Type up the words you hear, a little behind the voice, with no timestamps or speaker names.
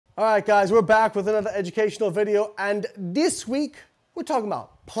All right, guys, we're back with another educational video, and this week we're talking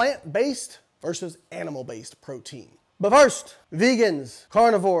about plant-based versus animal-based protein. But first, vegans,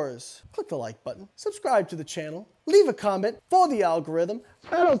 carnivores, click the like button, subscribe to the channel, leave a comment for the algorithm.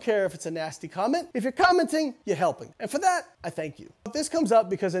 I don't care if it's a nasty comment. If you're commenting, you're helping. And for that, I thank you. This comes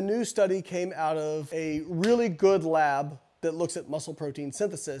up because a new study came out of a really good lab that looks at muscle protein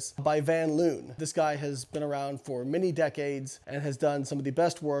synthesis by Van Loon. This guy has been around for many decades and has done some of the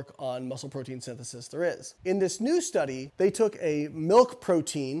best work on muscle protein synthesis there is. In this new study, they took a milk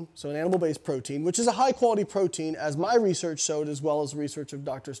protein, so an animal-based protein, which is a high-quality protein, as my research showed, as well as the research of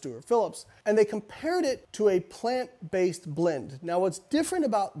Dr. Stuart Phillips, and they compared it to a plant-based blend. Now, what's different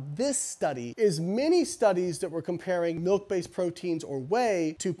about this study is many studies that were comparing milk-based proteins or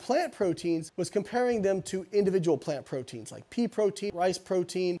whey to plant proteins was comparing them to individual plant proteins, like pea protein, rice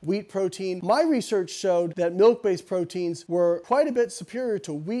protein, wheat protein. My research showed that milk-based proteins were quite a bit superior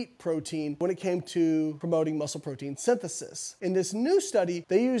to wheat protein when it came to promoting muscle protein synthesis. In this new study,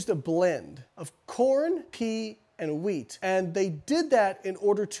 they used a blend of corn, pea, and wheat. And they did that in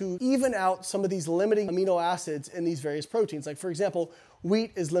order to even out some of these limiting amino acids in these various proteins. Like, for example,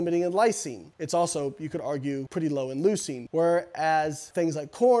 wheat is limiting in lysine. It's also, you could argue, pretty low in leucine, whereas things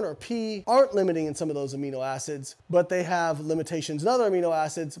like corn or pea aren't limiting in some of those amino acids, but they have limitations in other amino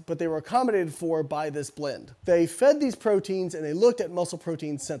acids, but they were accommodated for by this blend. They fed these proteins and they looked at muscle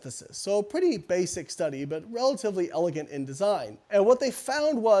protein synthesis. So a pretty basic study, but relatively elegant in design. And what they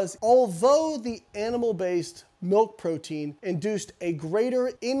found was, although the animal-based milk protein induced a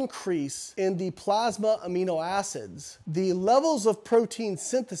greater increase in the plasma amino acids, the levels of protein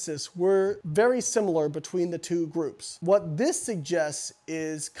synthesis were very similar between the two groups. What this suggests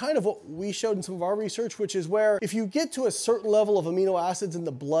is kind of what we showed in some of our research, which is where if you get to a certain level of amino acids in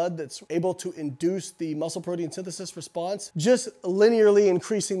the blood that's able to induce the muscle protein synthesis response, just linearly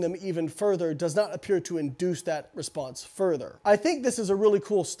increasing them even further does not appear to induce that response further. I think this is a really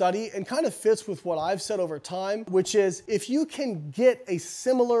cool study and kind of fits with what I've said over time, which is if you can get a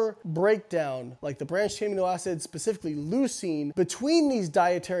similar breakdown, like the branched chain amino acids, specifically leucine, between these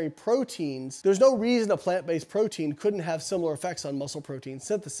dietary proteins, there's no reason a plant-based protein couldn't have similar effects on muscle protein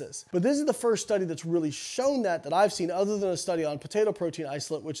synthesis. But this is the first study that's really shown that I've seen, other than a study on potato protein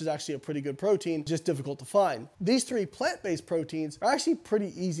isolate, which is actually a pretty good protein, just difficult to find. These three plant-based proteins are actually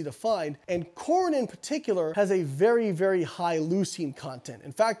pretty easy to find, and corn in particular has a very, very high leucine content.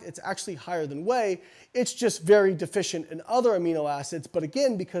 In fact, it's actually higher than whey. It's just very deficient in other amino acids, but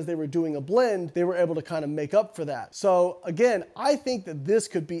again, because they were doing a blend, they were able to kind of make up for that. So again, I think that this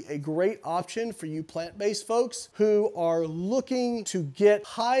could be a great option for you plant-based folks who are looking to get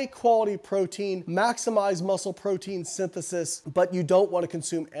high quality protein, maximize muscle protein synthesis, but you don't want to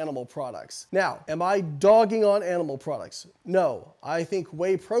consume animal products. Now, am I dogging on animal products? No, I think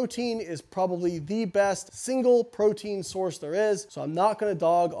whey protein is probably the best single protein source there is, so I'm not going to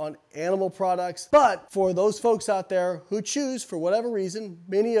dog on animal products. But for those folks out there who choose, for whatever reason,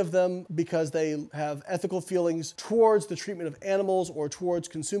 many of them because they have ethical feelings towards the treatment of animals or towards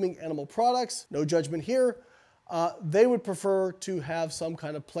consuming animal products, no judgment here, they would prefer to have some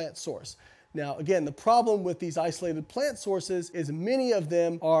kind of plant source. Now, again, the problem with these isolated plant sources is many of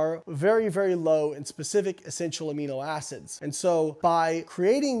them are very, very low in specific essential amino acids. And so by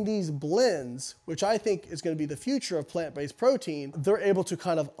creating these blends, which I think is going to be the future of plant-based protein, they're able to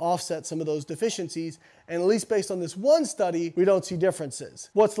kind of offset some of those deficiencies. And at least based on this one study, we don't see differences.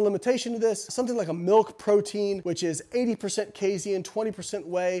 What's the limitation to this? Something like a milk protein, which is 80% casein, 20%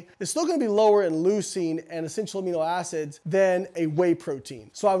 whey, is still going to be lower in leucine and essential amino acids than a whey protein.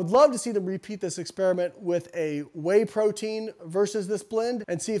 So I would love to see them repeat this experiment with a whey protein versus this blend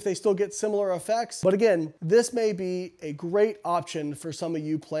and see if they still get similar effects. But again, this may be a great option for some of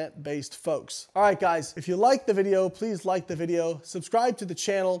you plant-based folks. All right, guys, if you like the video, please like the video, subscribe to the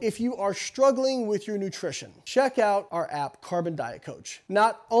channel. If you are struggling with your nutrition, check out our app, Carbon Diet Coach.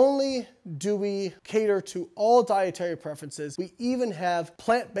 Not only do we cater to all dietary preferences, we even have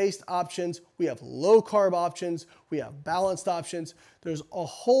plant-based options, we have low-carb options, we have balanced options. There's a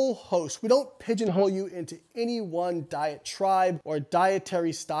whole host. We don't pigeonhole you into any one diet tribe or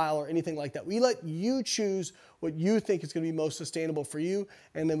dietary style or anything like that. We let you choose what you think is going to be most sustainable for you,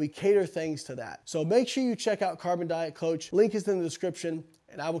 and then we cater things to that. So make sure you check out Carbon Diet Coach. Link is in the description,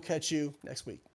 and I will catch you next week.